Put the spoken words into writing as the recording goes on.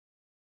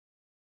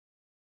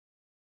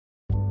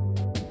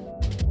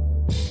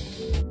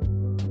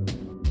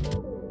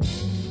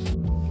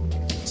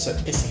So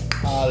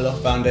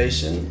Isicalo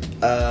Foundation.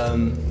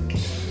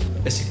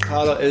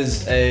 Isicalo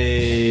is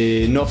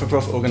a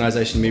not-for-profit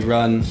organisation. We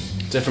run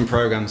different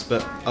programs,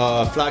 but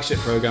our flagship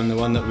program, the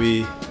one that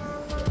we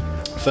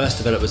first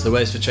developed, was the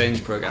Waves for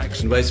Change program.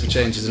 And Waves for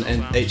Change is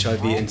an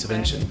HIV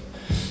intervention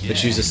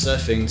which uses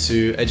surfing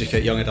to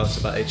educate young adults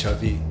about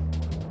HIV.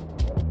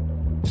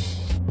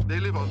 They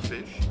live on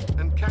fish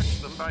and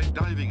catch them by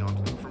diving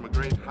onto them from a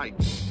great height.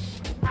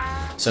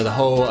 So the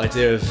whole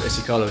idea of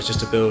Isicalo is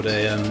just to build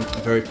a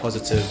very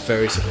positive,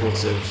 very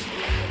supportive,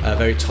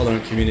 very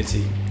tolerant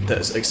community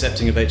that's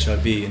accepting of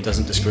HIV and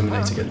doesn't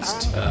discriminate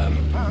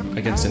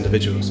against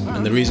individuals.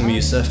 And the reason we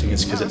use surfing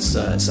is because it's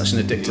such an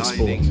addictive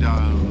sport.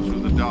 Down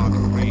through the dark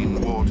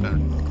green water.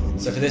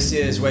 So for this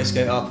year's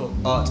Wavescape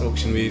Art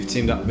Auction, we've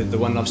teamed up with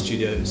the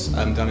Studios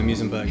down in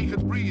Musenberg. He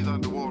could breathe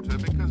underwater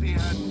because he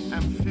had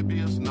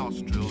amphibious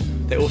nostrils.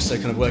 They also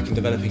kind of work in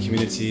developing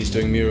communities,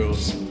 doing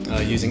murals,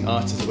 using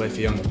art as a way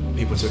for young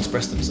people to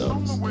express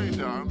themselves. On the way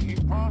down, he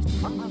passed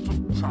hundreds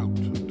of trout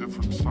of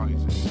different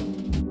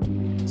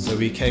sizes. So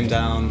we came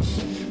down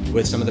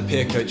with some of the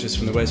peer coaches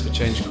from the Waves for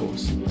Change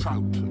course.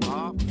 Trout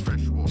are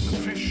freshwater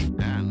fish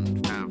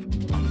and have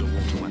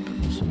underwater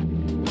weapons.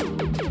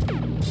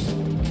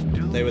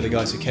 They were the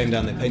guys who came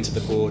down, they painted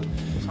the board.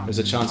 There was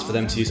a chance for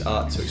them to use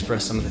art to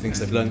express some of the things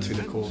they've learned through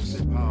the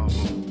course.